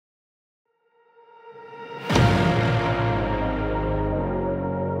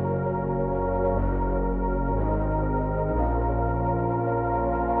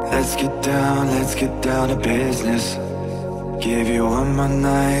let's get down to business. Give you one more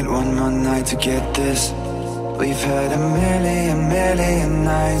night to get this. We've had a million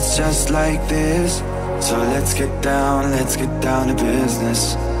nights just like this. So let's get down to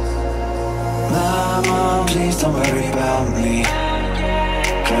business. Mama, please don't worry about me,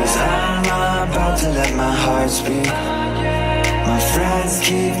 'cause I'm about to let my heart speak. My friends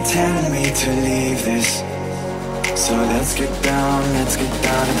keep telling me to leave this. So let's get down to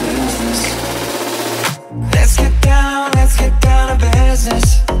business. Let's get down to business.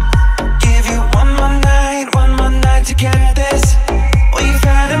 Give you one more night to get this. We've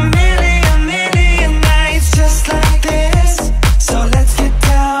had a million nights just like this. So let's get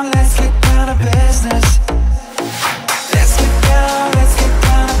down to business. Let's get down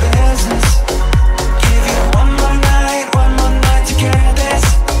to business. Give you one more night to get this.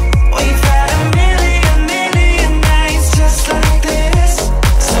 We've had a million nights just like this.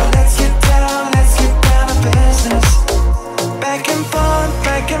 So let's get down to business. Back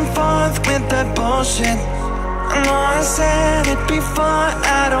and forth with that bullshit. I know I said it before,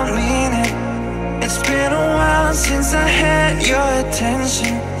 I don't mean it. It's been a while since I had your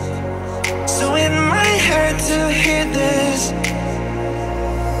attention, so it might hurt to hear this.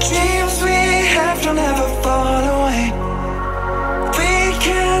 Dreams we have don't ever fall away. We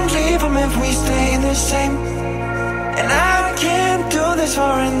can't leave them if we stay the same. And I can't do this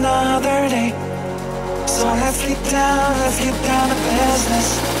for another day. So let's get down to business.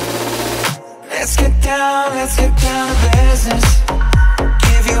 Let's get down to business.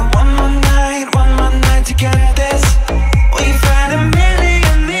 Give you one more night to get this. We've had a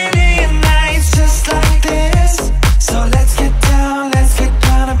million nights just like this. So let's get down to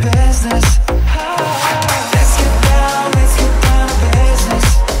business. Let's get down to business.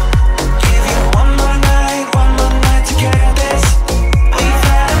 Give you one more night to get this. We've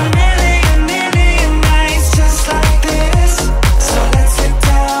had a million nights just like this. So let's get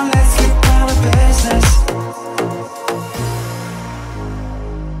down to business.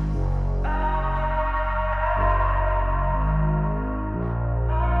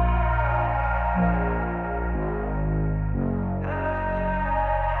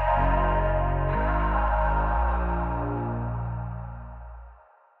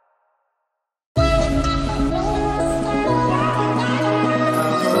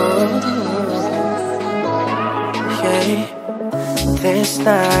 This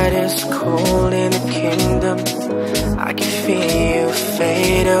night is cold in the kingdom. I can feel you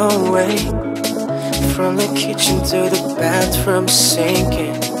fade away. From the kitchen to the bathroom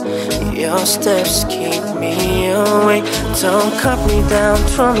sinking. Your steps keep me awake. Don't cut me down,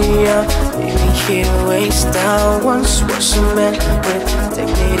 throw me up. Leave me here waist down. Once was a man with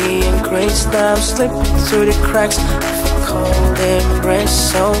dignity and grace. Now I'm slipping through the cracks of a cold embrace.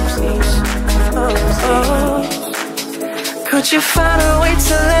 So please, please, could you find a way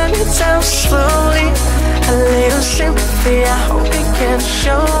to let me down slowly? A little sympathy, I hope you can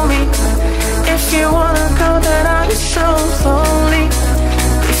show me. If you wanna go, then I'll be so lonely.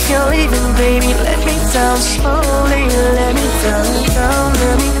 If you're leaving, baby, let me down slowly. Let me down, down,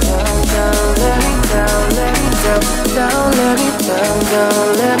 let me down, down, let me down, let me down, down, let me down, down,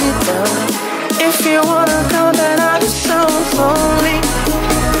 let me down. If you wanna go, then I'll be so lonely.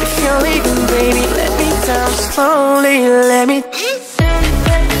 If you're leaving, baby, let me down slowly. Let me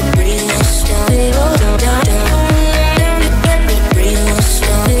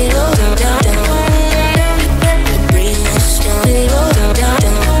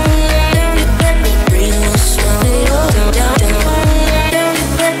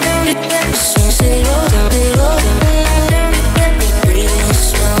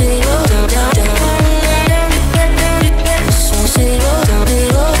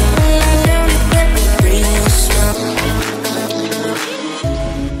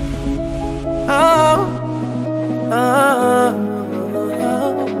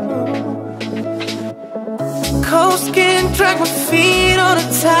drag my feet on a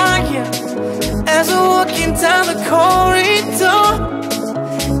tire as I'm walking down the corridor.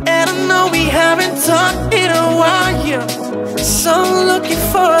 And I know we haven't talked in a while, so I'm looking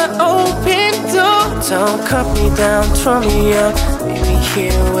for an open door. Don't cut me down, throw me up. Leave me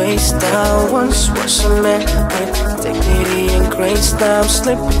here waist down. Once was a man with dignity and grace. Now I'm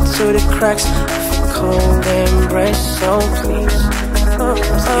slipping through the cracks of a cold embrace. So please,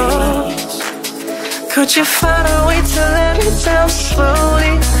 please, could you find a way to let me down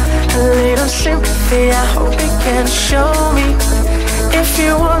slowly? A little sympathy, I hope you can show me. If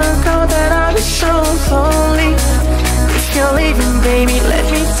you wanna go, then I'll be so lonely. If you're leaving, baby, let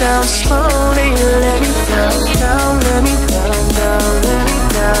me down slowly. Let me down, down, let me down, down, let me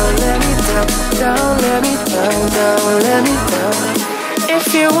down. down, let me down, down, let me down, down, let me down.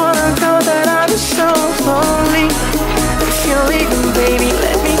 If you wanna go, then I'll be so lonely. If you're leaving, baby,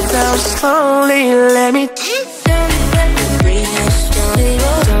 let me down slowly, let me down.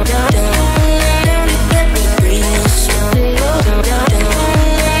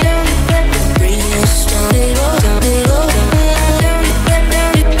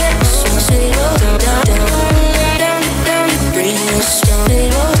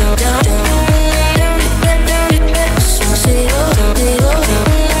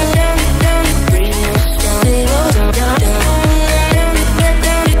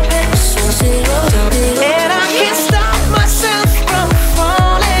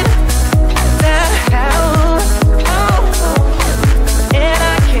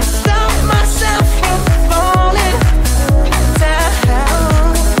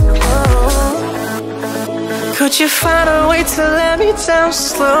 Could you find a way to let me down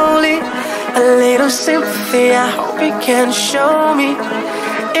slowly? A little sympathy, I hope you can show me.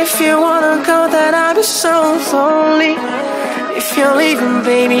 If you wanna go, then I'll be so lonely. If you're leaving,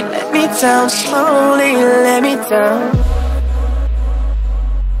 baby, let me down slowly, let me down.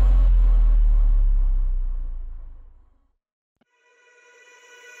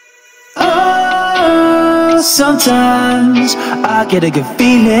 Oh, sometimes I get a good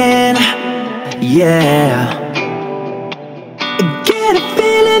feeling, yeah.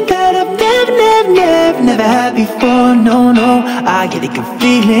 That I've never had before, no, no. I get a good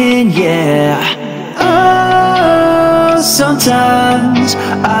feeling, yeah. Oh, sometimes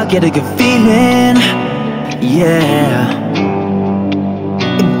I get a good feeling, yeah.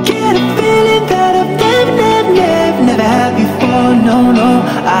 Get a feeling that I've never had before, no, no.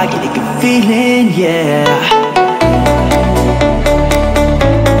 I get a good feeling, yeah.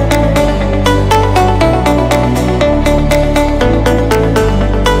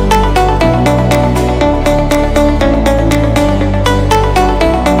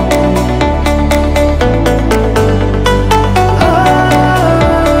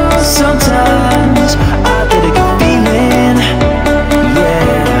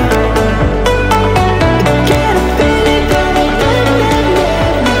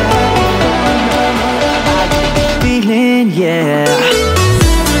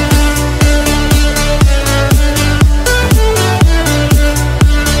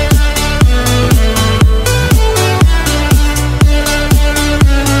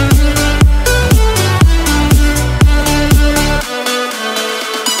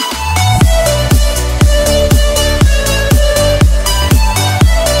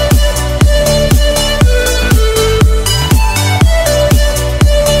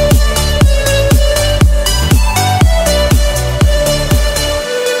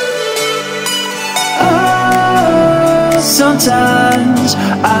 Sometimes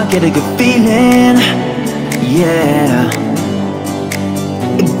I get a good feeling, yeah.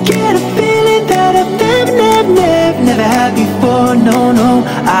 Get a feeling that I've never had before, no, no.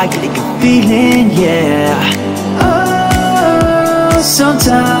 I get a good feeling, yeah. Oh,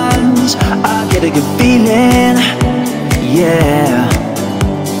 sometimes I get a good feeling, yeah.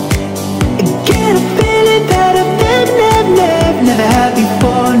 Get a feeling that I've never had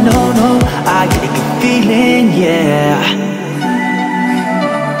before, no, no. I get a good feeling, yeah.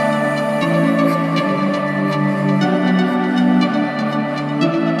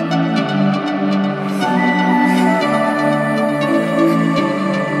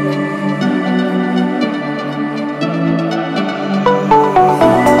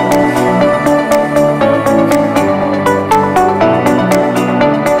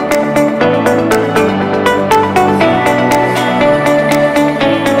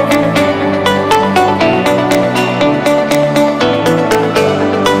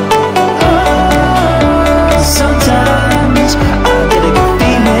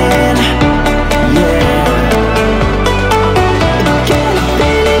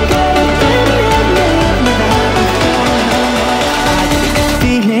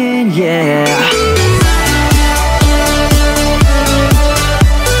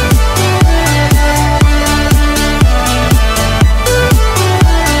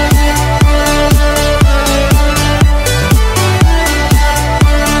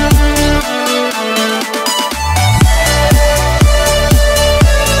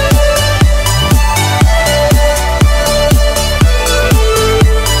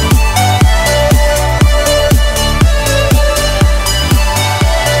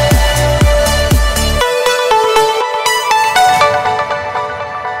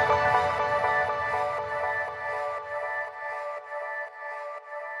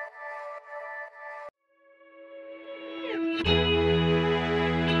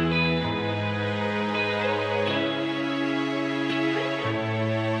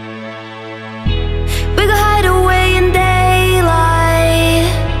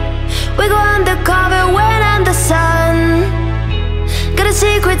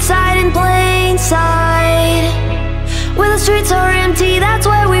 inside. When the streets are empty, that's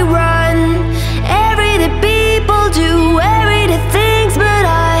where we run. Everyday people do everyday things, but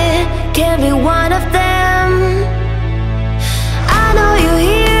I can't be one of them. I know you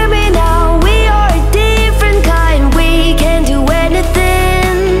hear me now. We are a different kind. We can do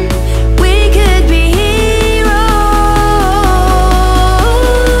anything. We could be heroes.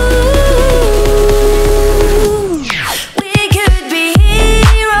 We could be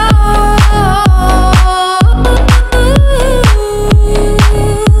heroes.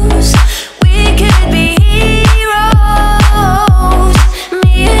 We could be heroes.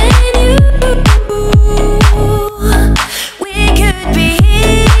 Me and you. We could be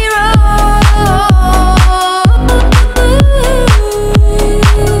heroes.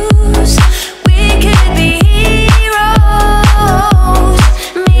 We could be heroes.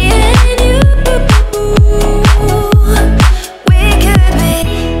 Me and you. We could be.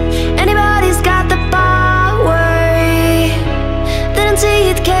 Anybody's got the power. They don't see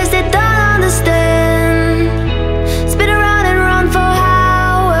it 'cause they don't understand. Spin around and run for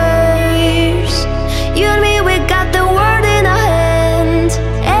hours. You and me, we got the world in our hands.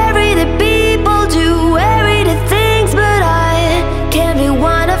 Everyday people do everyday things, but I can't be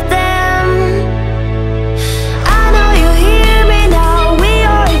one of them. I know you hear me now. We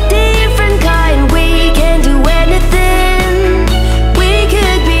are a different kind. We can do anything. We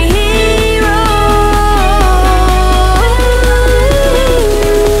could be heroes.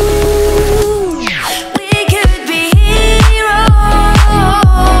 We could be heroes.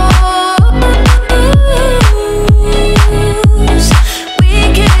 We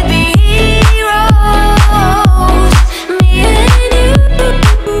could be heroes. Me and you.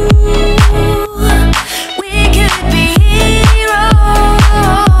 We could be heroes.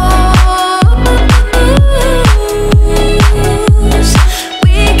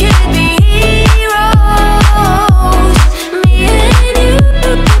 We could be heroes. Me and you.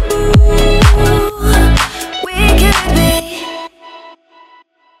 We could be.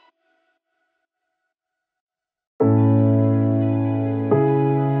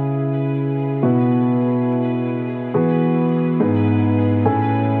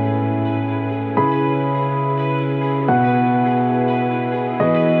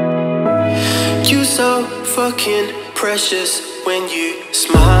 You so fucking precious when you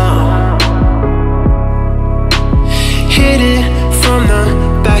smile. Hit it from the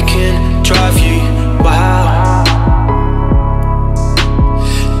back and drive you wild.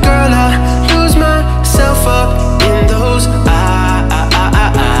 Girl, I lose myself up in those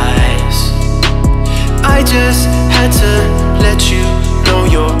eyes. I just had to let you know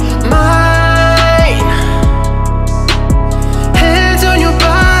you're mine. Hands on your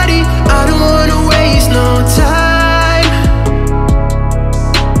body, I don't wanna waste no time.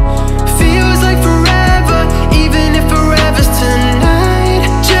 Feels like forever, even if forever's tonight.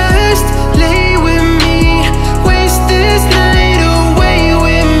 Just lay with me, waste this night away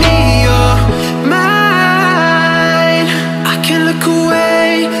with me. You're mine. I can't look away,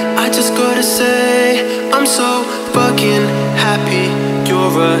 I just gotta say I'm so fucking happy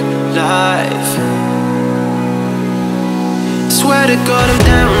you're alive. Swear to God I'm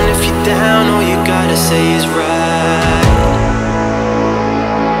down if you're down. All you gotta say is right.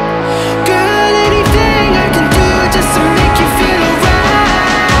 Girl, anything I can do just to make you feel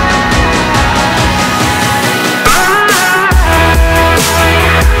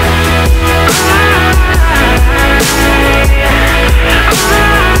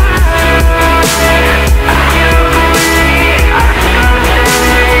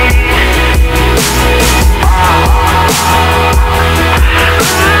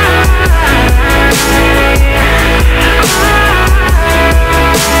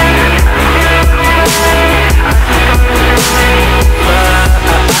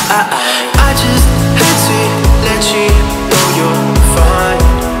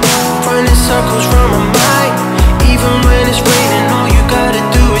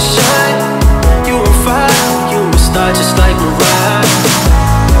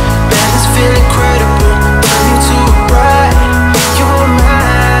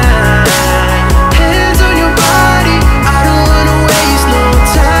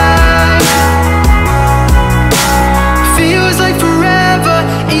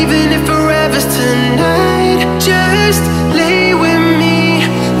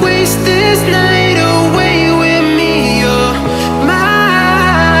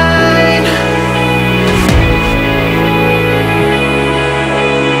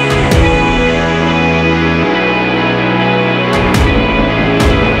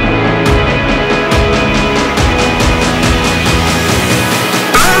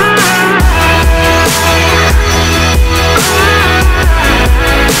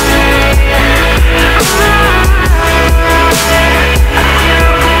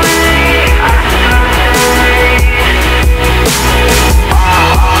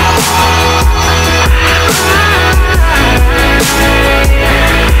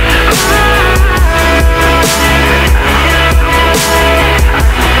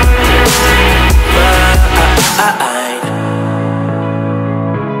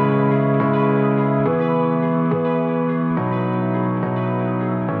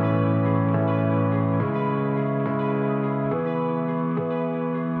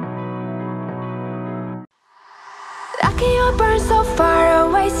wanna burn so far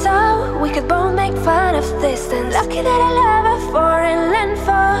away so we could both make fun of distance. Lucky that I love a foreign land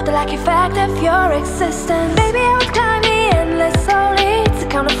for the lucky fact of your existence. Baby, I would climb the endless solid to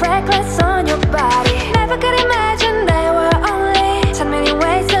count of reckless on your body. Never could imagine there were only 10 million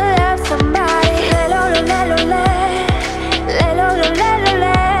ways to love somebody. Le-lo-lo-le-lo-le,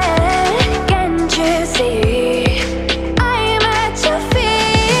 le-lo-lo-le-lo-le. Can't you see I'm at your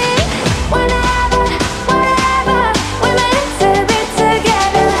feet? Whenever, wherever we're meant to be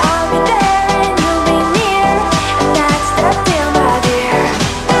together, I'll be there and you'll be near, and that's the deal, my dear.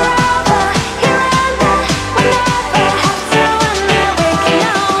 Wherever, here and there, we'll never have to wonder, we can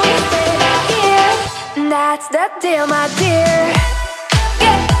always stay right here, and that's the deal, my dear.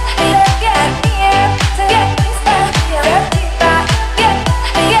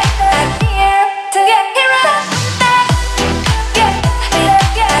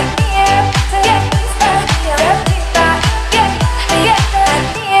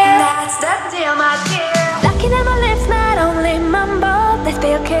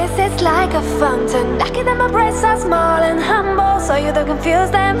 Like a fountain, lucky that my breasts are small and humble, so you don't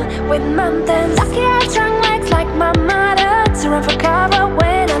confuse them with mountains. Lucky our trunk legs like my mother to run for cover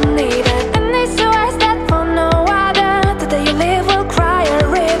when I need it. And these two eyes that for no other, the day you leave will cry a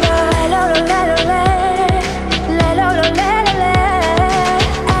river. Le-lo-lo-le-lo-le, le-lo-lo-le-lo-le.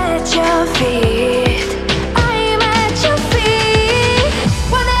 At your feet, I'm at your feet.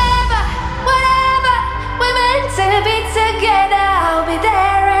 Whenever, whatever, we're meant to be together, I'll be there.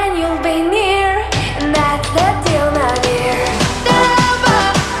 You'll be near, and that's the deal, my dear. The love,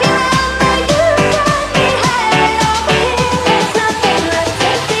 remember you got me headed over here. There's nothing left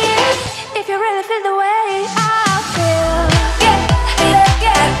to fear if you really feel the way I feel. Get here to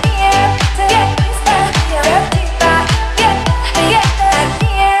get here, to get here, get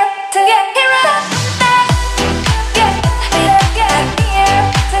here to get here up there. Get here to get here,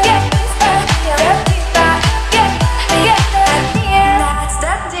 to get here, that's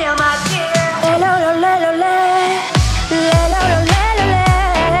the deal, my dear. Le-lo-lo-le-lo-le, le-lo-lo-le-lo-le.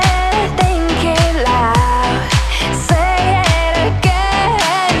 Think it loud, say it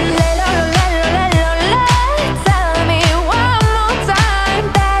again. Le-lo-lo-le-lo-le-lo-le. Tell me one more time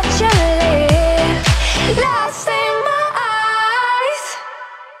that you live lost in my eyes.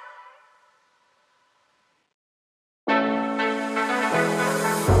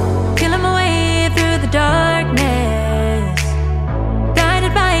 Killing my way through the darkness,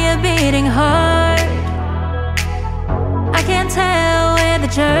 guided by a beating heart. I can't tell where the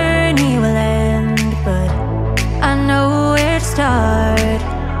journey will end, but I know where to start.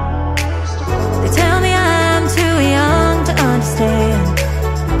 They tell me I'm too young to understand.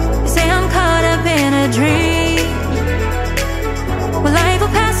 They say I'm caught up in a dream. Well, life will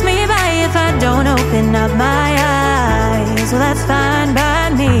pass me by if I don't open up my eyes. Well, that's fine by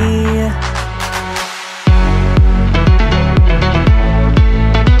me.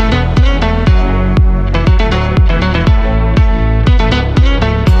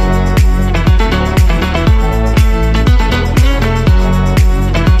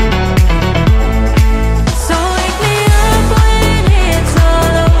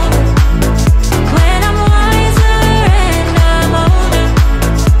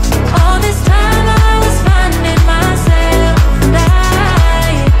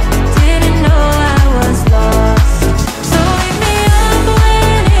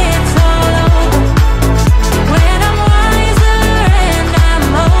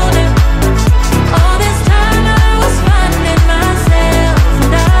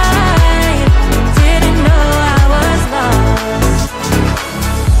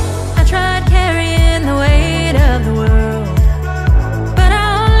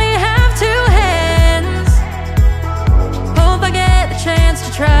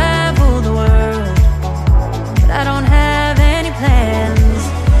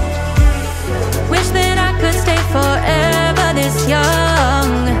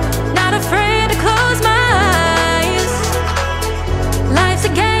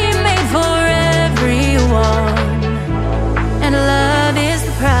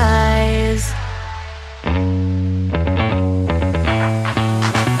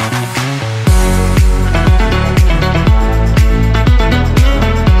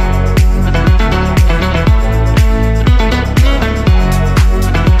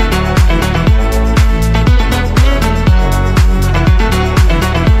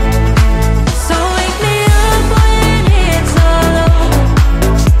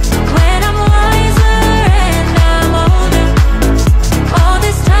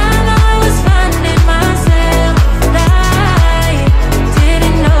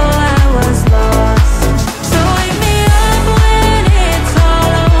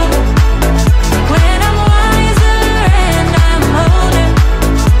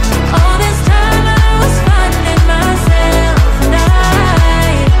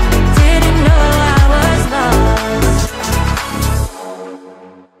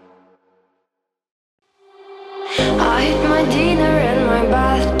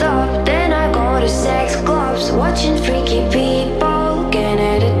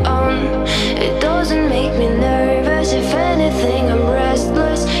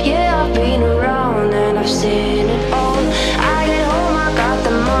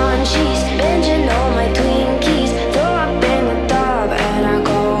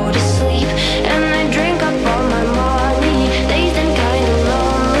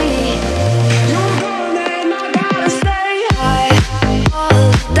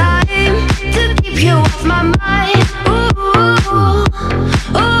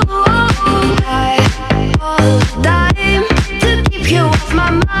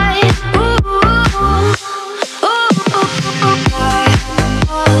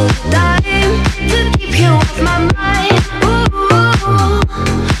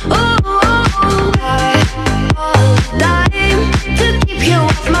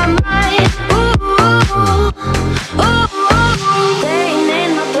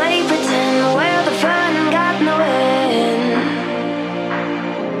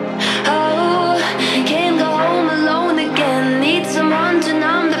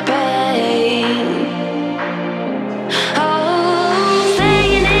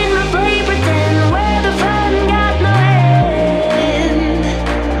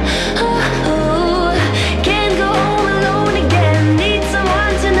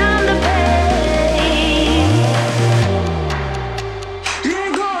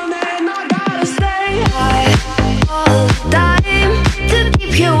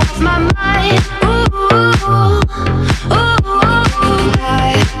 off my mind.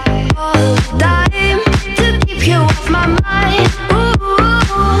 Time to keep you off my mind. Time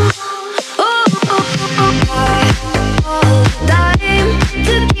to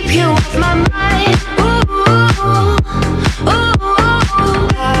keep you off my mind.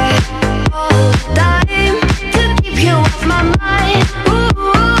 Time to keep you off my mind.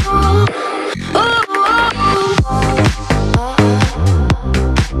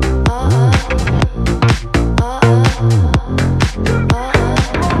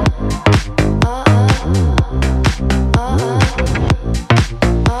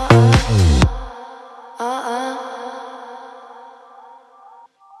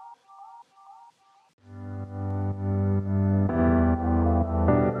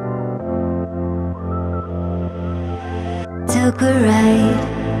 Took a ride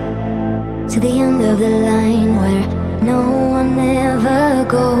to the end of the line where no one ever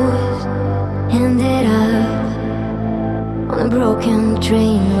goes. Ended up on a broken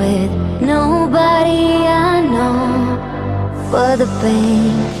train with nobody I know. But the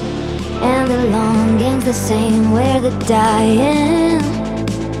pain and the longing's the same, we're the dying.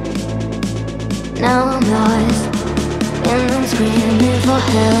 Now I'm lost and I'm screaming for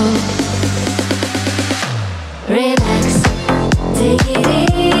help. Relax, take it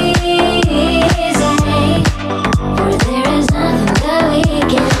easy, for there is nothing that we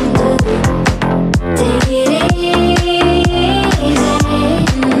can do. Take it easy,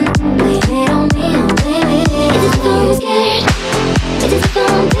 blame it on me, blame it on you. It is so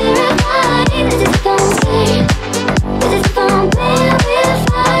terrified, it is so scared. It is so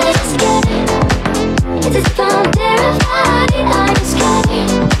terrified, scared. It is so terrified, are you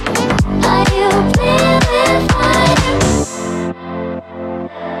scared? Are you terrified?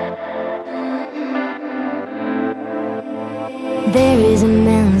 There is an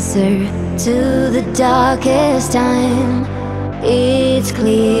answer to the darkest time. It's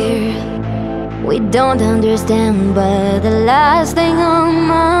clear we don't understand, but the last thing on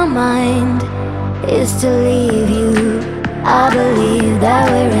my mind is to leave you. I believe that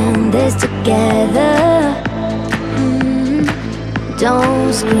we're in this together.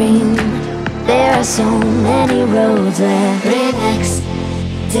 Don't scream, there are so many roads left. Relax,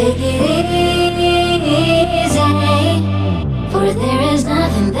 take it easy, for there is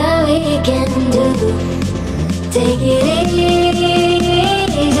nothing that we can do. Take it easy,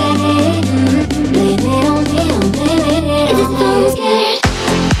 blame it on me, blame it on you. It is so scared,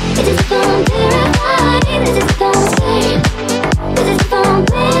 it is so terrified, it is so scared. It is so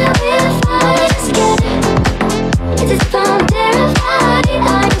terrified, scared. It is so terrified,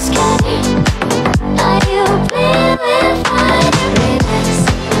 are you scared? Are you terrified? Relax,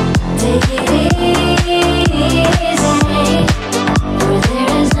 take it easy, for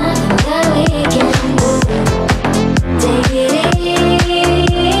there is nothing that we can do. Take it easy,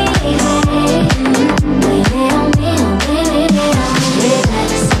 blame it on me, blame it on you.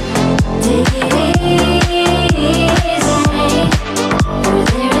 Relax, take it easy, for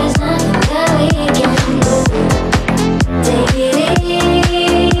there is nothing that we can do. Take it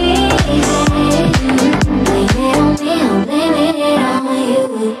easy, blame it on me, blame it on you.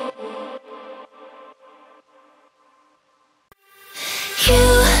 You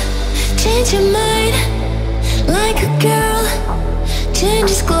change your mind like a girl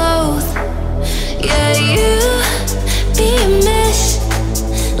changes clothes. Yeah, you be a mess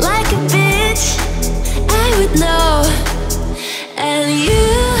like a bitch, I would know. And you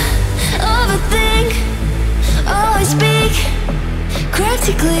overthink, always speak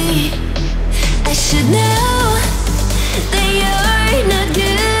critically. I should know that you're not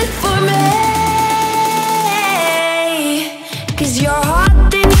good for me. 'Cause you're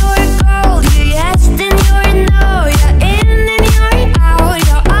hot and you're cold, you're yes and you're no, you're in and you're out,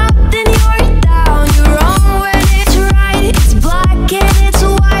 you're up and you're down, you're wrong when it's right, it's black and it's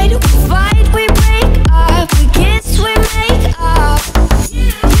white. We fight, we break up, we kiss, we make up. You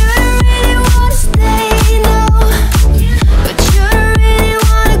don't really wanna stay, no, but you don't really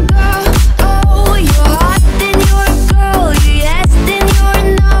wanna go. Oh, you're hot and you're cold, you're yes and you're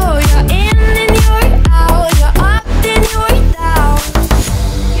no, you're in and you're out, you're up and you're down.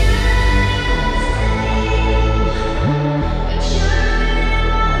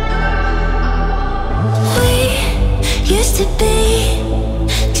 We used to be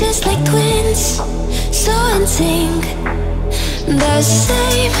just like twins, so in sync, the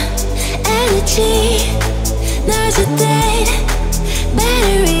same energy. Now's a dead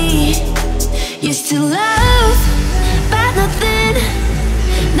battery. Used to love, but nothing.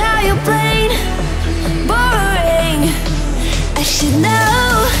 Now you're plain boring. I should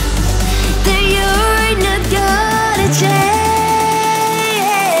know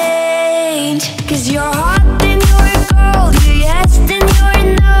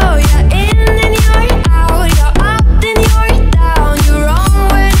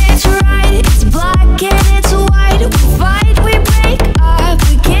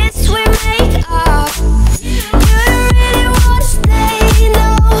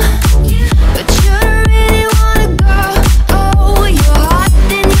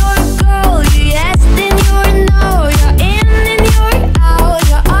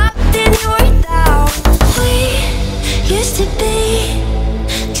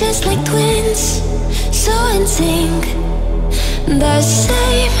just like twins, so in sync. The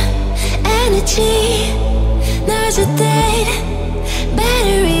same energy, there's a dead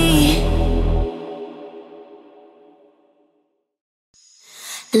battery.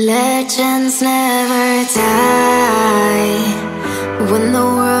 Legends never die. When the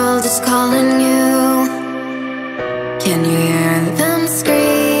world is calling you, can you hear them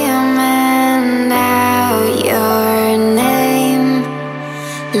screaming out your name?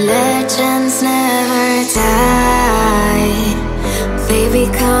 Legends never die. They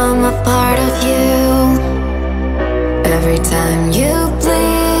become a part of you. Every time you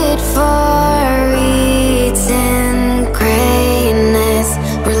bleed for eating greatness,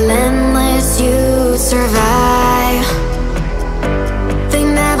 relentless you survive. They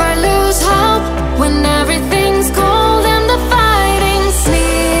never lose hope when everything's cold and the fighting's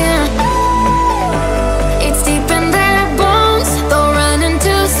near. It's deep in their bones, they'll run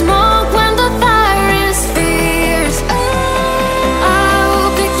into smoke when the fire is fierce. Oh,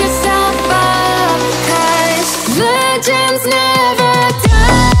 pick yourself up, 'cause legends never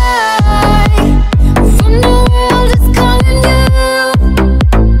die. When the world is calling you,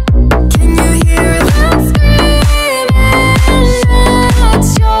 can you hear them screaming out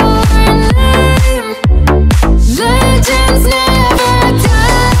your name? Legends never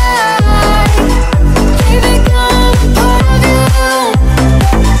die. They become a part of you.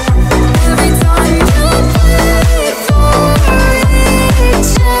 Every time you bleed for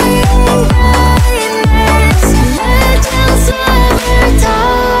reaching greatness, legends never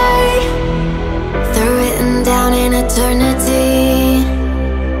die. They're written down in eternity,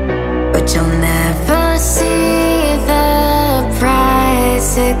 but you'll never see the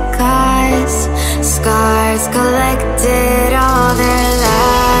price it costs. Scars collected all their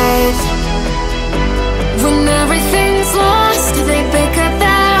life. When everything's lost, they pick up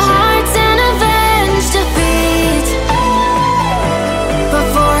their hearts and avenge defeat.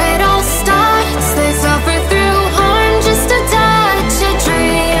 Before it all starts, they suffer through harm just to touch a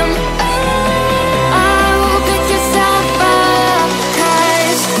dream. Oh, pick yourself up,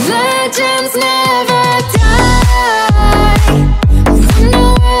 'cause legends never die. When the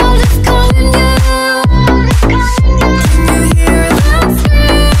world is calling you, can you hear them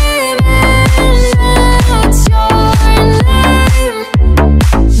screaming out your name?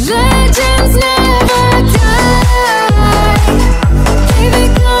 Legends never die. They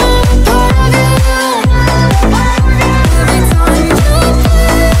become a part of you. Every time you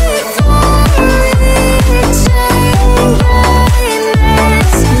bleed for reaching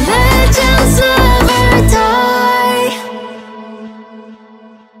greatness, legends never die.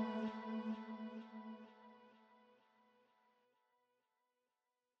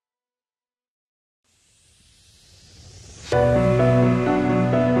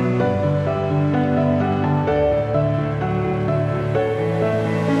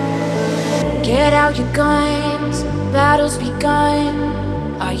 Get out your guns, battle's begun.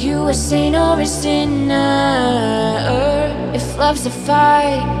 Are you a saint or a sinner? If love's a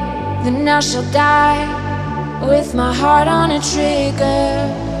fight, then I shall die with my heart on a trigger.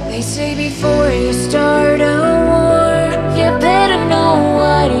 They say before you start a war, you better know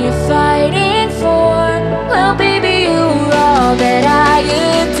what you're fighting for. Well, baby, you're all that I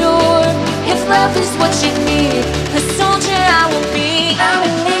adore. If love is what you need, a soldier I will be. I'm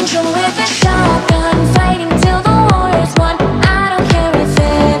an angel with a shotgun, fighting till the war is won. I don't care if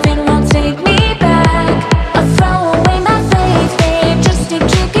heaven won't take me back. I'll throw away my faith, babe, just to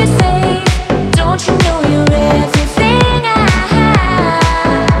keep you safe. Don't you know you're everything I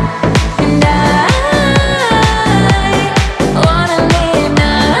have? And I wanna live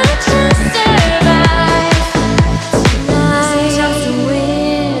not just survive tonight. Sometimes to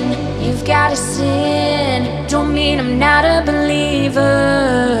win, you've gotta sin. Don't mean I'm not a believer.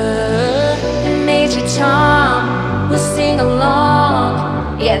 And Major Tom will sing along.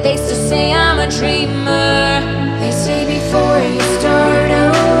 Yeah, they still say I'm a dreamer. They say before you start a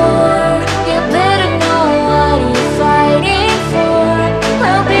war, you better know what you're fighting for.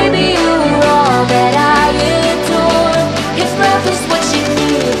 Well, baby, you're all that I adore. If love is what you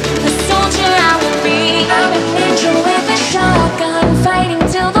need, a soldier I will be. I'm an angel with a shotgun, fighting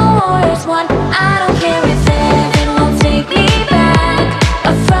till the war is won. I don't care if heaven won't take me back.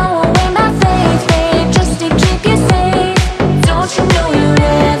 I'll throw away my faith, babe, just to keep you safe. Don't you know you're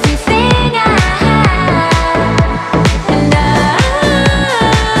everything I have?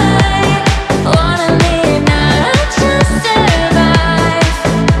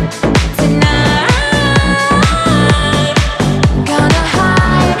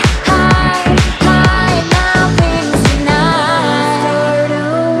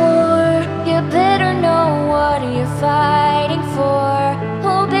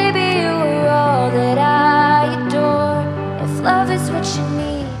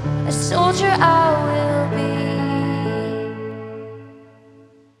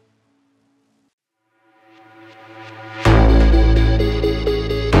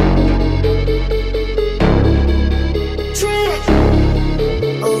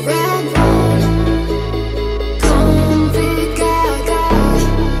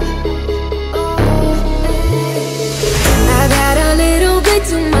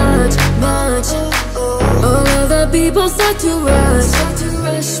 people start to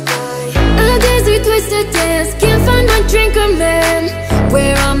rush by. A dizzy twisted dance, can't find my drink or man.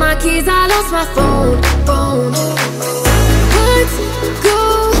 Where are my keys? I lost my phone. What's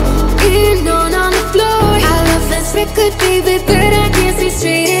going on the floor? I love this record, baby, but I can't see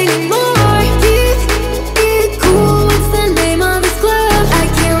straight anymore. Keep it cool, what's the name of this club? I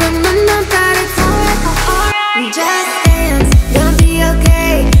can't remember, but it's alright. Just dance, gonna be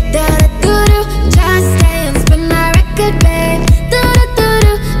okay. Da-da-doo-doo, just dance, spin that record, babe.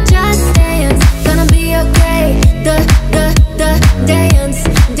 Da-da-doo-doo, just dance, gonna be okay. Dance,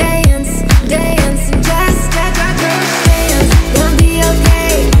 dance, dance, just dance, gonna be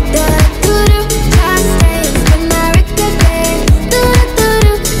okay. Da-da-doo-doo, just dance, spin that record, babe.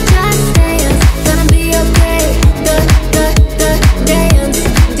 Da-da-doo-doo, just dance, gonna be okay. Dance,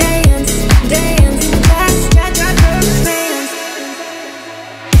 dance, dance, just dance.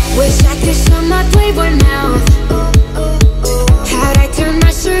 Wish I could show my Playboy mouth. How'd I turn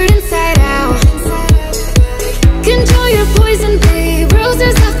my shirt inside out? Control your poison, babe.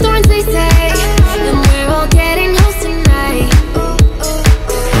 Roses have thorns, they say, and we're all getting home tonight.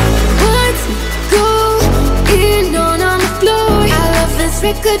 What's going on the floor? I love this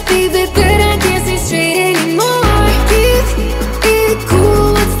record, baby, but I can't see straight anymore. Keep it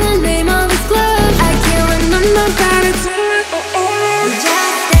cool, what's the name of this club? I can't remember, but it's alright.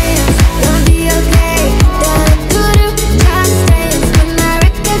 Just dance, gonna be okay. Da-da-doo-doo, just dance, spin that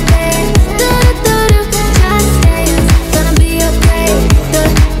record, babe. Da-da-doo-doo, just dance, gonna be okay.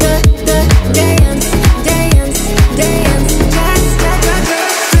 Dance, dance, dance, just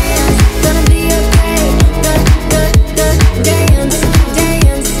dance, gonna be okay. Dance, dance,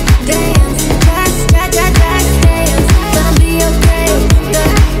 dance, just dance, gonna be okay.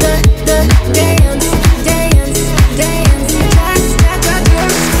 Dance, dance, dance, just dance.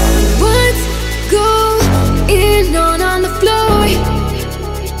 What's going on the floor?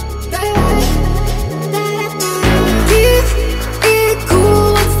 Keep it cool,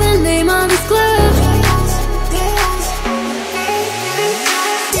 what's the name of this club? Dance.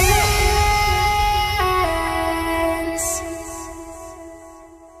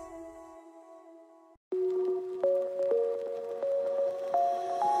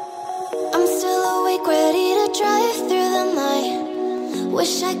 I'm still awake, ready to drive through the night.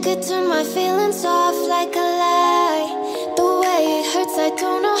 Wish I could turn my feelings off like a lie. The way it hurts, I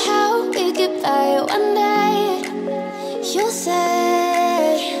don't know how we get by. One day you'll say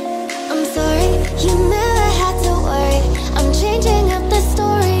I'm sorry, you never had to worry. I'm changing up the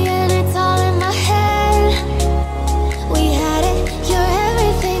story and it's all in my head. We had it, you're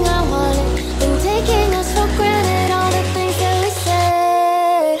everything I wanted. Been taking us for granted, all the things that we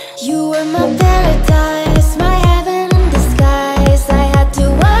said. You were my paradise, my heaven in disguise. I had to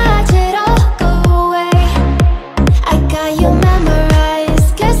watch it all go away. I got you memorized,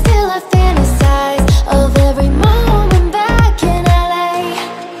 guess still I fantasize of every moment back in LA.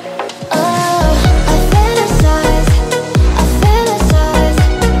 Oh, I fantasize, I fantasize,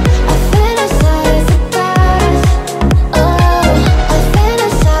 I fantasize about us. Oh, I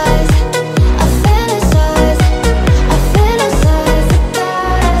fantasize, I fantasize, I fantasize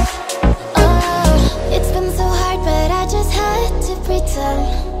about us. Oh, it's been so hard, but I just had to pretend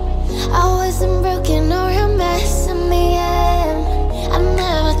I wasn't broken or a mess in the end. I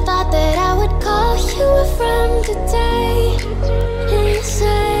never thought that I would call you a friend today. And you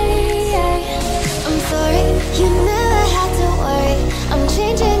say, I'm sorry, you never had to worry. I'm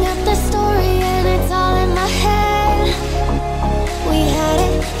changing up the story and it's all in my head. We had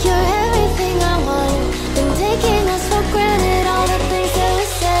it, you're everything I wanted. Been taking us for granted, all the things that we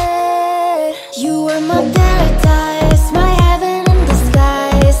said. You were my paradise, my heaven in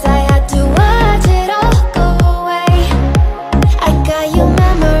disguise. I had to watch it all go away. I got you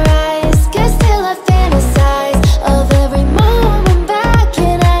memorized, guess still I fantasize of every moment back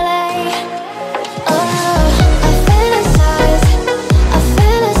in LA. Oh, I fantasize, I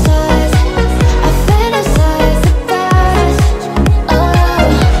fantasize, I fantasize about us. Oh,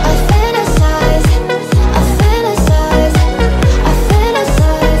 I fantasize, I fantasize, I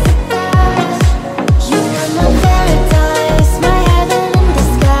fantasize about us. You were my paradise, my heaven in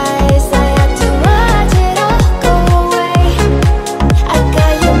disguise. I had to watch it all go away. I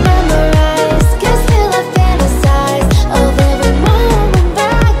got you memorized, guess still I fantasize of every moment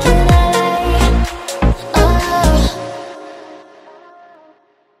back in LA. Oh.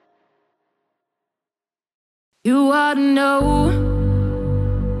 You ought to know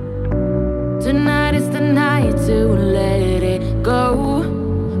tonight is the night to let it go.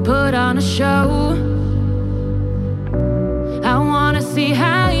 Put on a show. I wanna see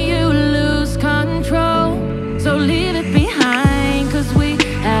how you lose control. So leave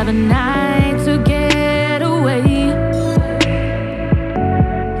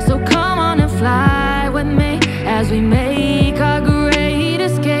fly with me as we make our great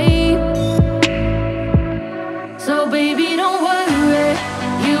escape. So baby, don't worry,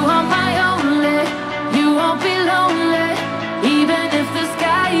 you are my only. You won't be lonely, even if the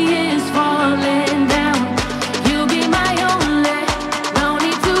sky is falling down. You'll be my only, no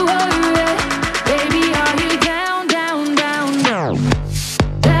need to worry. Baby, are you down, down, down, down?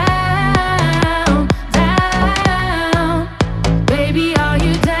 Down, down. Baby, are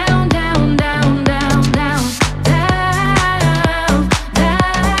you down, down, down, down, down? Down,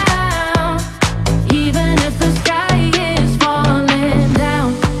 down. Even if the sky is falling down,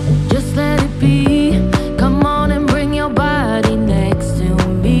 just let it be. Come on and bring your body next to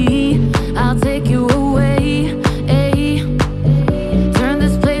me. I'll take you away, ay. Turn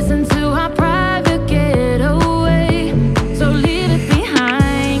this place into our private getaway. So leave it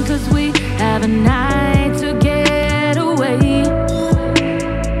behind, 'cause we have a night to get away.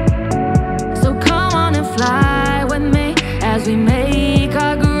 So come on and fly with me as we make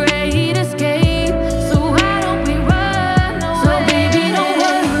our great escape. So why don't we run away? So baby, don't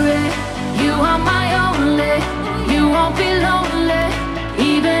worry, you are my only. You won't be lonely,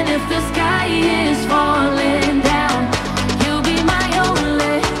 even if the sky is falling down. You'll be my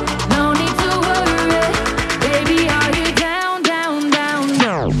only, no need to worry. Baby, are you down, down, down,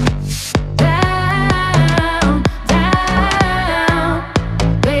 down? Down, down.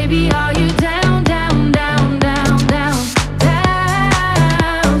 Baby, are you down, down, down, down, down?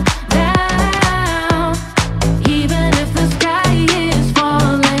 Down, down. Even if the sky is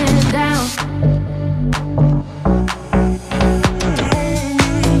falling down.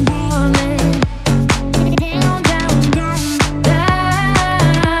 Down, down, down,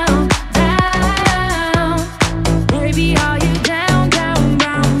 down, down. Baby, are you down, down,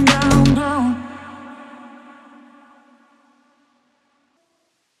 down, down, down?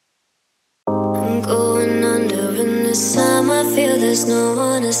 I'm going under in this time. I feel there's no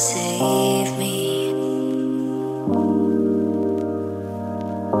one to save me.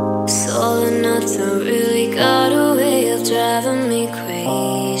 It's all or nothing, really got a way of driving me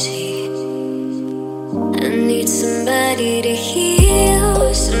crazy. I need somebody to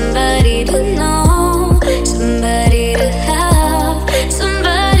heal, somebody to know, somebody to have,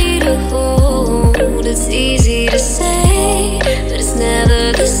 somebody to hold. It's easy to say, but it's never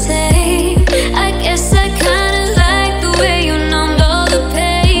the same. I guess I kinda like the way you numbed all the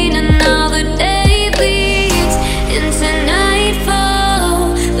pain, and now the day bleeds into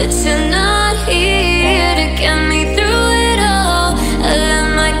nightfall, but you're not here to get me through it all. I let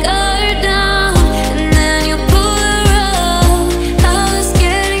my guard down, and then you pull the rug. I was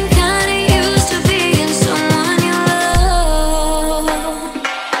getting kinda used to being someone you love.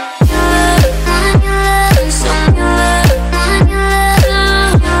 Someone you love, someone you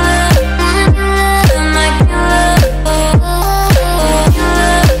love, my love. Someone you love,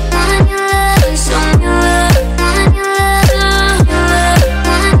 someone you love,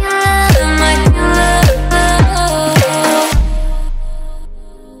 my love.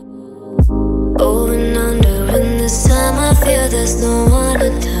 Over and under in this time, I feel there's no one to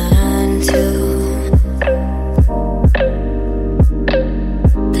turn to.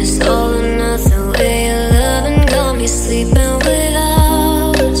 This all or nothing way of loving got me sleeping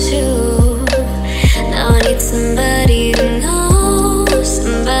without you. Now I need somebody to know,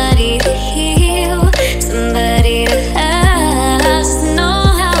 somebody to heal, somebody to have, to know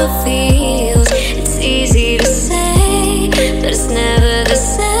how it feels. It's easy to say, but it's never the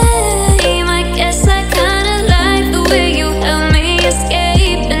same. I guess I kinda like the way you help me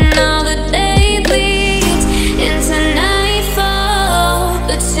escape, and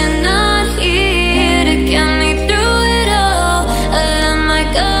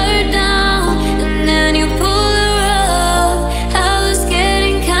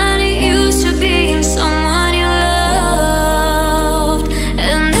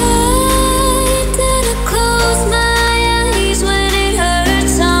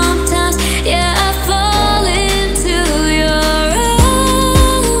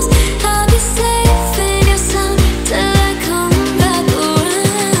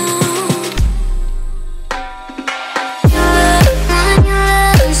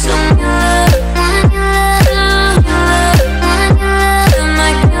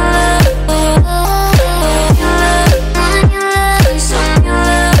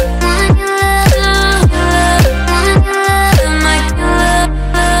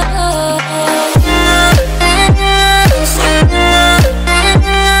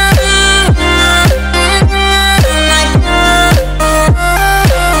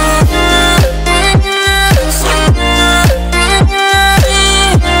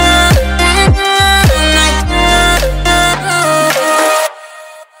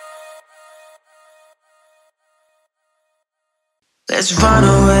Let's run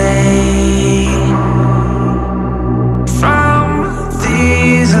away from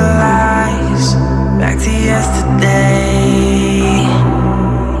these lies, back to yesterday.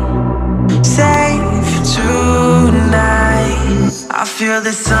 Safe tonight. I feel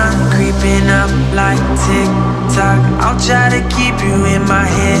the sun creeping up like tick-tock. I'll try to keep you in my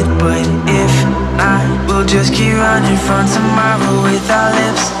head, but if not, we'll just keep running from tomorrow with our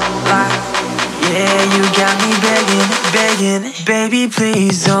lips locked. Yeah, you got me begging, begging, baby,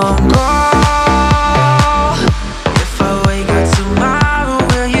 please don't go. If I wake up tomorrow,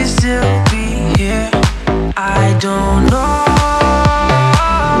 will you still be here? I don't know.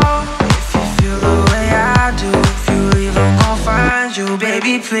 If you feel the way I do, if you leave, I'm gon' find you.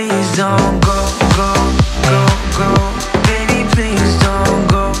 Baby, please don't go, go, go, go. Baby, please don't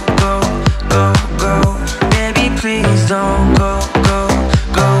go, go, go, go. Baby, please don't go, go,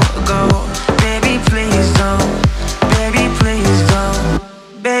 go, go.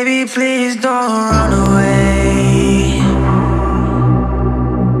 Baby, please don't run away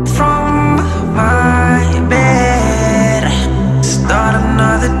from my bed. Start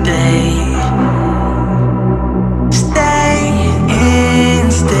another day. Stay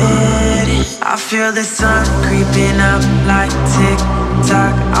instead. I feel the sun creeping up like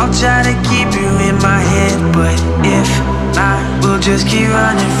tick-tock. I'll try to keep you in my head, but if not, we'll just keep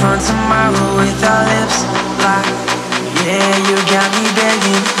running from tomorrow with our lips locked. Yeah, you got me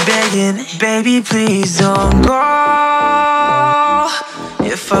begging, begging, baby, please don't go.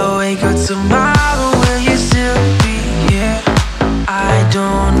 If I wake up tomorrow, will you still be here? I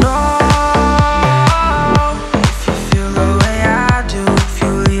don't know. If you feel the way I do, if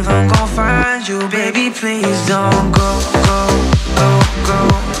you leave, I'm gon' find you. Baby, please don't go, go, go, go.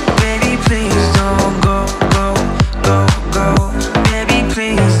 Baby, please don't go, go, go, go. Baby,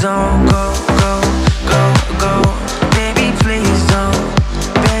 please don't go, go, go, go. Baby, please don't.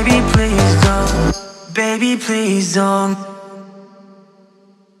 Baby, please don't. Baby, please don't.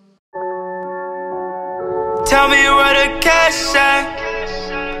 Tell me where the cash at.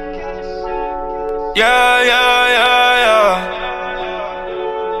 Yeah, yeah, yeah, yeah.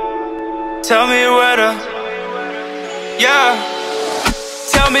 Tell me where the. Yeah.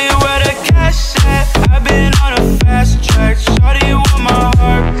 Tell me where the cash at. I've been on a fast track. Shorty want my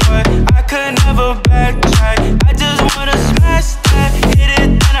heart, but I could never backtrack. I just wanna smash that, hit it,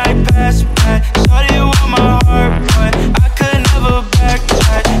 then I pass back. Shorty want my heart, but I could never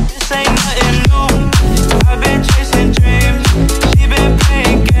backtrack. This ain't nothing new. I've been chasing dreams. She been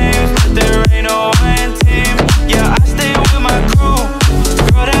playing games, but there ain't no one team. Yeah, I stay with my crew.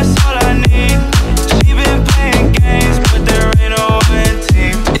 Girl, that's all I need. She been playing games, but there ain't no one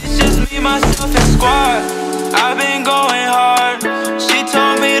team. It's just me, myself, and squad. I've been going hard. She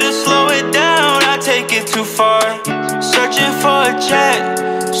told me to slow it down, I take it too far. Searching for a chat,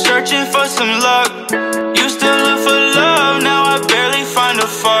 searching for some luck. Used to look for love, now I barely find a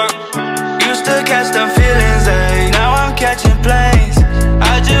fuck. Used to catch them feelings, ayy, now I'm catching planes.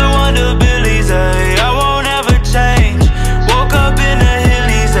 I just want the billies, ayy, I won't ever change. Woke up in the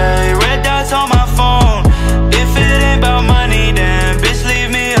hillies, ayy, red dots on my phone. If it ain't about money, then bitch leave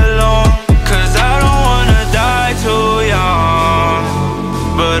me alone. Cause I don't wanna die too young,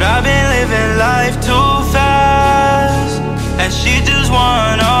 but I've been living life too fast, and she just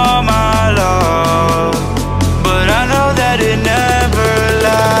want all my love, but I know that it never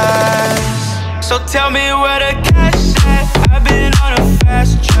lasts. So tell me where the cash at. I've been on a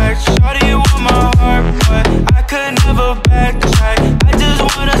fast track. Shorty want my heart, but I could never backtrack. I just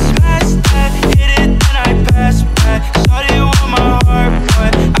wanna smash that, hit it, then I pass back. Shorty want my heart,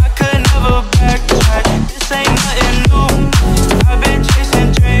 but I could never backtrack. This ain't nothing new. I've been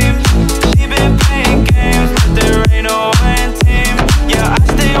chasing dreams. She been playing games, but there ain't no one team. Yeah, I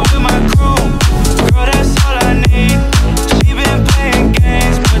stay with my crew. Girl, that's all I need. She been playing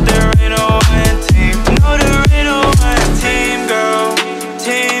games, but there ain't no one team. No, there ain't no one team, girl.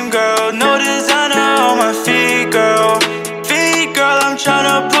 Team, girl. No designer on my feet, girl. Feet, girl, I'm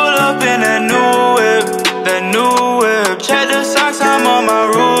tryna pull up in that new whip. That new whip. Check the socks, I'm on my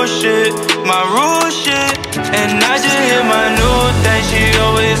rule shit. My rule shit. And I just hit my new thing. She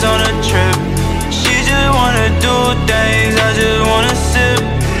always on a trip. She just wanna do things, I just wanna sip.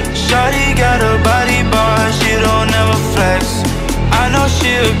 Shawty got a body bar, she don't ever flex. I know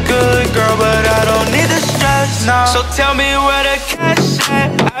she a good girl, but I don't need the stress, no. So tell me where the cash at.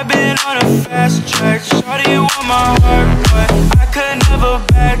 I've been on a fast track. Shawty want my heart, but I could never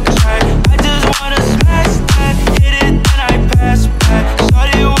backtrack. I just wanna smash that, hit it, then I pass back.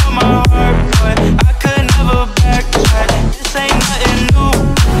 Shawty want my heart, but I could never backtrack. This ain't nothing new.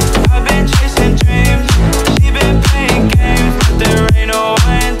 I've been chasing dreams. She been playing games, but there ain't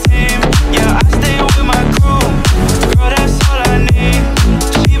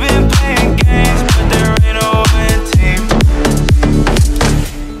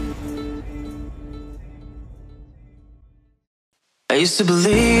used to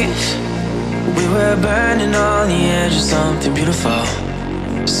believe we were burning on the edge of something beautiful,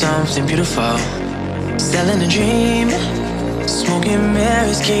 something beautiful. Selling a dream, smoking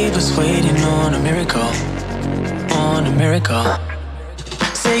mirrors keep us waiting on a miracle, on a miracle.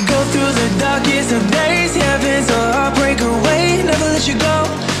 Say go through the darkest of days, heaven's a heartbreak away. Never let you go,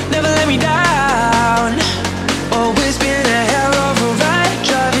 never let me down. Always been a hell of a ride,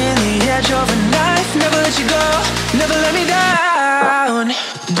 driving the edge of a knife. Never let you go, never let me down.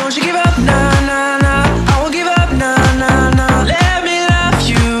 Don't you give up, nah, nah, nah. I won't give up, nah, nah, nah. Let me love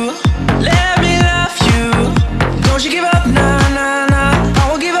you, let me love you. Don't you give up, nah, nah, nah. I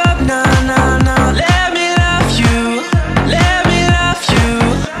won't give up, nah, nah, nah. Let me love you, let me love you.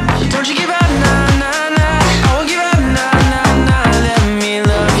 Don't you give up, nah, nah, nah. I won't give up, nah, nah, nah. Let me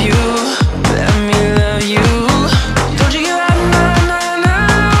love you, let me love you. Don't you give up, nah, nah, nah.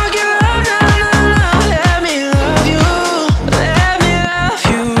 I won't give up, nah, nah, nah. Let me love you, let me love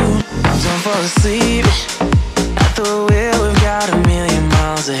you. Don't fall asleep at the wheel. We've got a million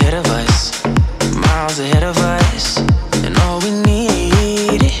miles ahead of us, miles ahead of us. And all we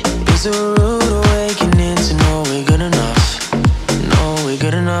need is a rude awakening to know we're good enough, know we're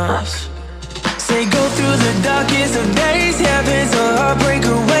good enough. Say go through the darkest of days, heaven's a heartbreak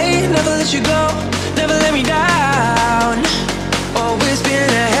away. Never let you go, never let me down. Always been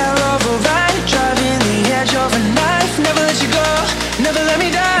a hell of a ride, driving the edge of a knife. Never let you go, never let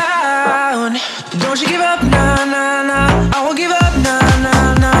me down. Don't you give up, nah, nah, nah. I won't give up, nah,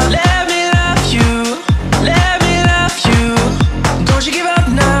 nah, nah. Let me love you, let me love you. Don't you give up,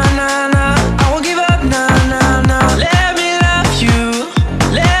 nah, nah, nah. I won't give up, nah, nah, nah. Let me love you,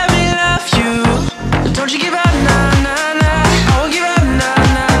 let me love you. Don't you give up, nah, nah, nah. I won't give up, nah,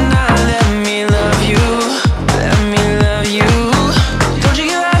 nah, nah. Let me love you, let me love you. Don't you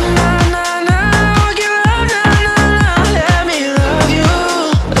give up, nah, nah, nah. I won't give up, nah, nah, nah. Let me love you,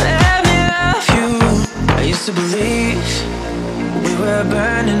 let me love you. I used to believe we were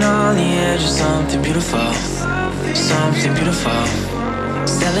burning on the edge of something beautiful, something beautiful.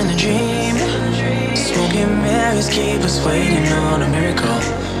 Selling a dream, smoking mirrors keep us waiting on a miracle,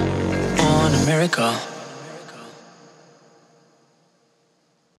 on a miracle.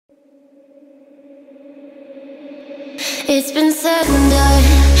 It's been said and done.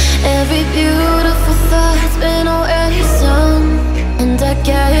 Every beautiful thought's been already sung. And I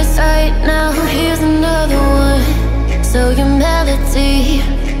guess right now here's another one. So your melody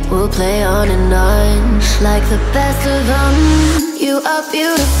will play on and on, like the best of them. You are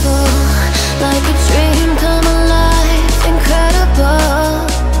beautiful, like a dream come alive. Incredible,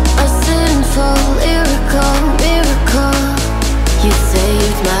 a sinful, lyrical miracle. You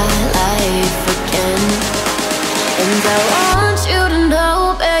saved my life again. And I want you to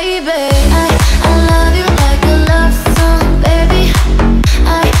know, baby, I love you like a love song, baby.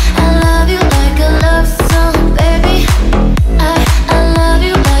 I love you like a love song, baby. I love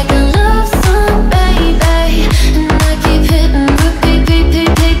you like a love song, baby. And I keep hitting, repeat, repeat,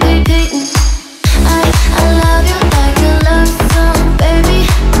 repeat, repeating. I love you like a love song, baby.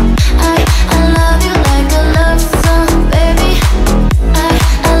 I love you like a love song, baby.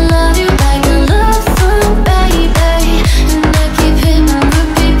 I love you like a love song, baby. And I keep hitting,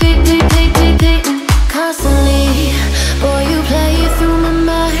 repeat, repeat, repeat, repeating. Constantly, boy, you play it through my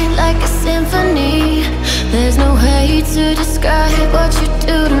mind like a symphony. There's no way to describe what you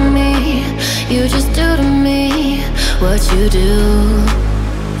do to me. You just do to me what you do.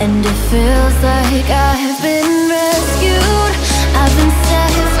 And it feels like I've been rescued, I've been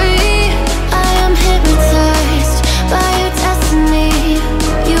set free. I am hypnotized by your destiny.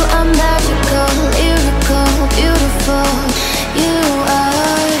 You are magical, lyrical, beautiful. You are.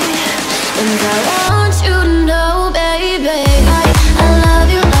 And I want you to know, baby, I love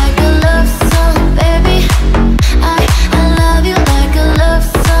you like a love song, baby. I love you like a love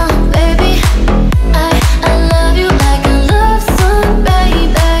song, baby. I love you like a love song,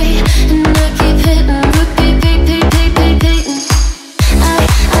 baby. And I keep hitting, repeat, repeat, repeat, repeating.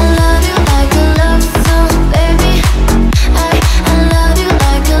 I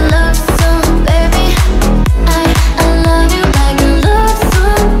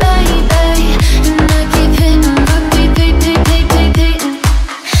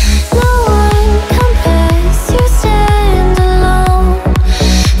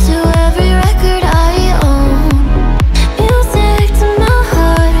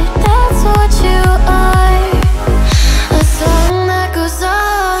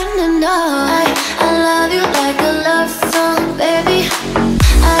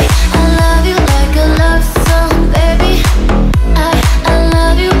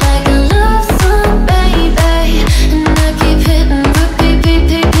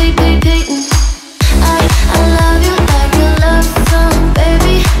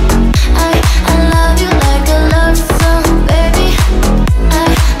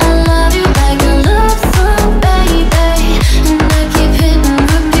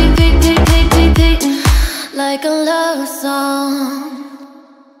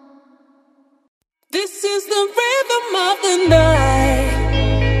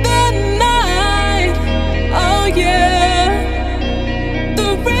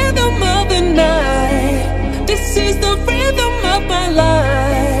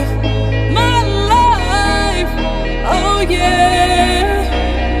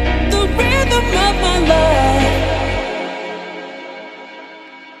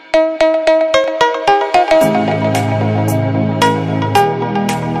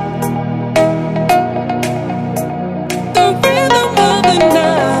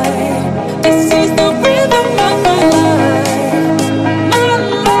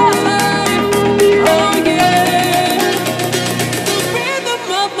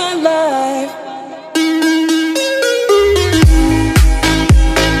my life.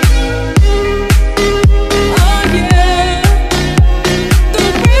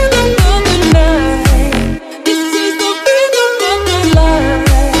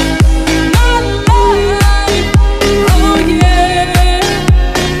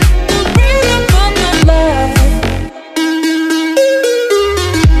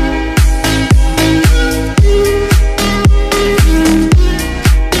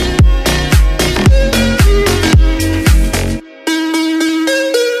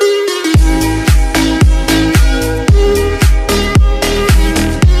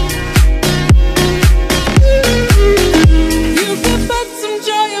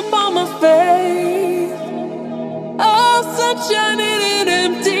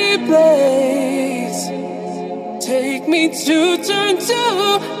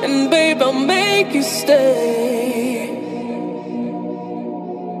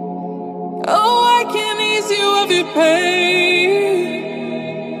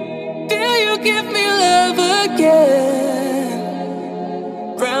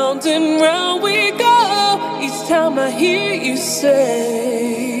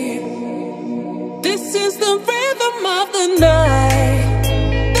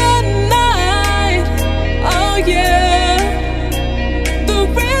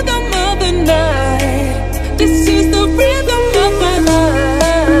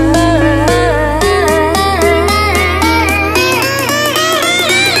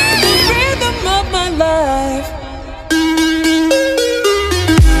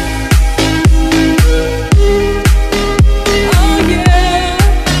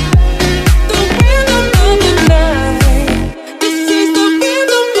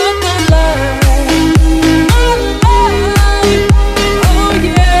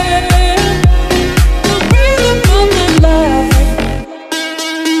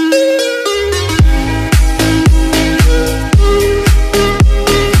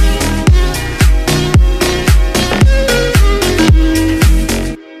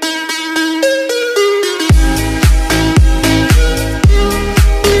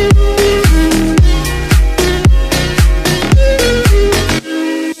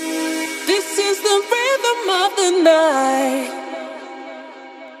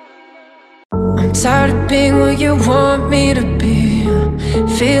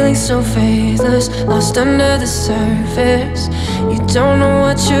 Lost under the surface. You don't know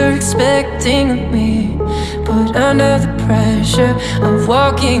what you're expecting of me, but under the pressure of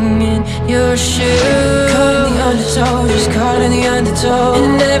walking in your shoes, caught in the undertow, just caught in the undertow.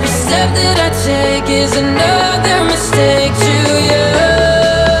 And every step that I take is another mistake to you.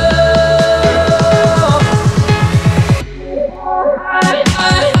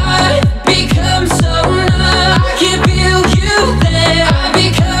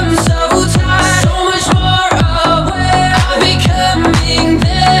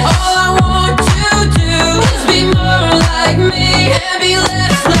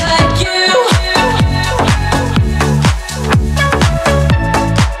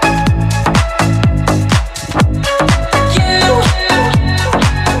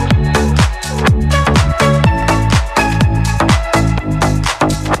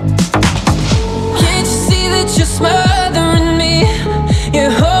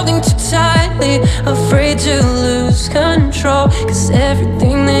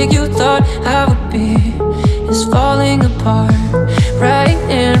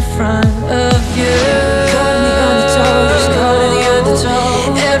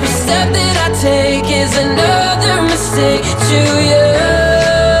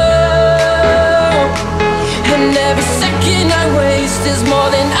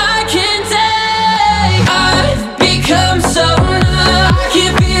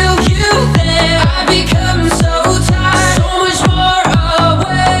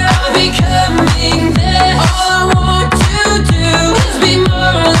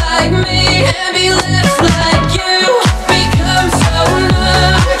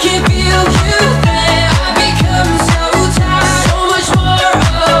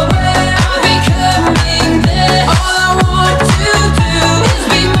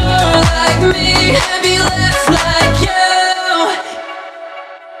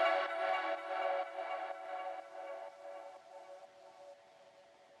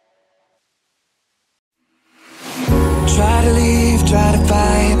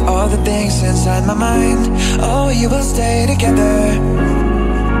 inside my mind. Oh, you will stay together.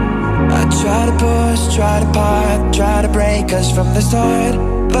 I try to push, try to part, try to break us from the start,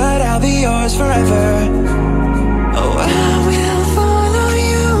 but I'll be yours forever. Oh, I will follow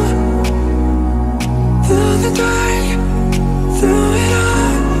you through the dark, through it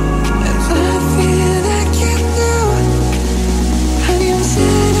all.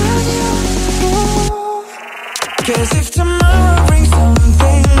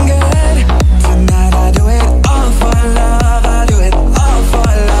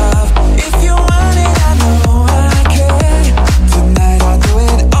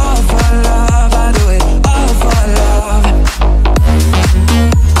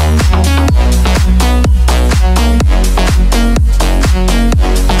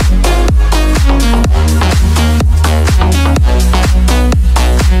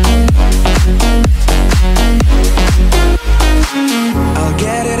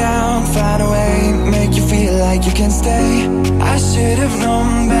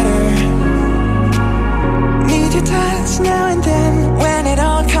 now and then. When it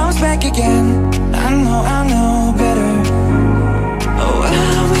all comes back again, I know better. Oh, I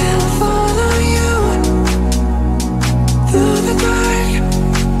will follow you through the dark,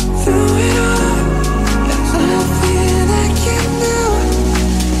 through it all. There's nothing I can do.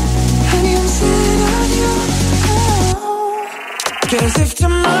 I am set on you. Oh. 'Cause if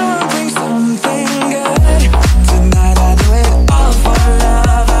tomorrow brings something good, tonight I do it all for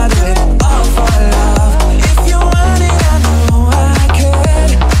love. I do it all for love. If you want it, I know I could.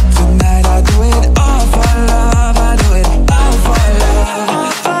 Tonight I do it all for love. I do it all for love.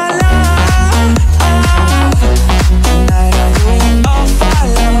 All for love. Tonight I do it all for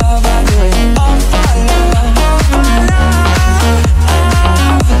love. I do it all for love. All for love.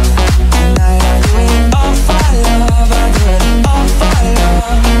 Tonight I do it all for love. I do it all for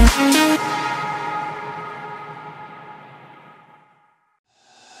love.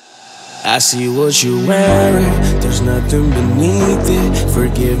 I see what you're wearing, there's nothing beneath it.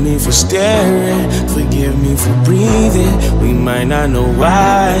 Forgive me for staring, forgive me for breathing. We might not know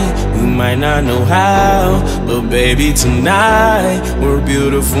why, we might not know how, but baby tonight, we're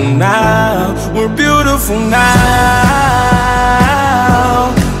beautiful now. We're beautiful now.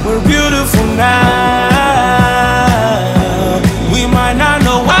 We're beautiful now. We might not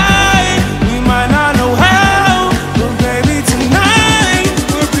know why, we might not know how, but baby tonight,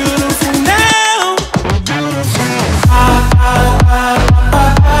 we're beautiful now.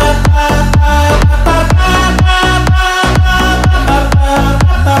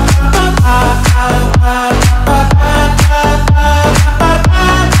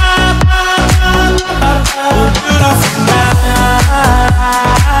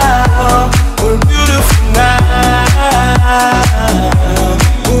 We're beautiful now.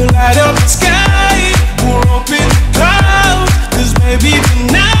 We'll light up the sky, we'll open the clouds. 'Cause baby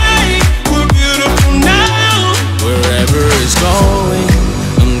tonight, we're beautiful now. Wherever it's going,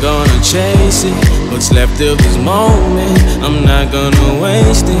 I'm gonna chase it. What's left of this moment, I'm not gonna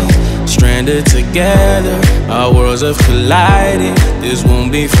waste it. Stranded together, our worlds have collided. This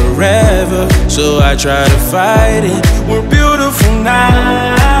won't be forever, so I try to fight it. We're beautiful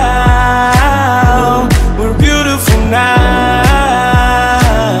now.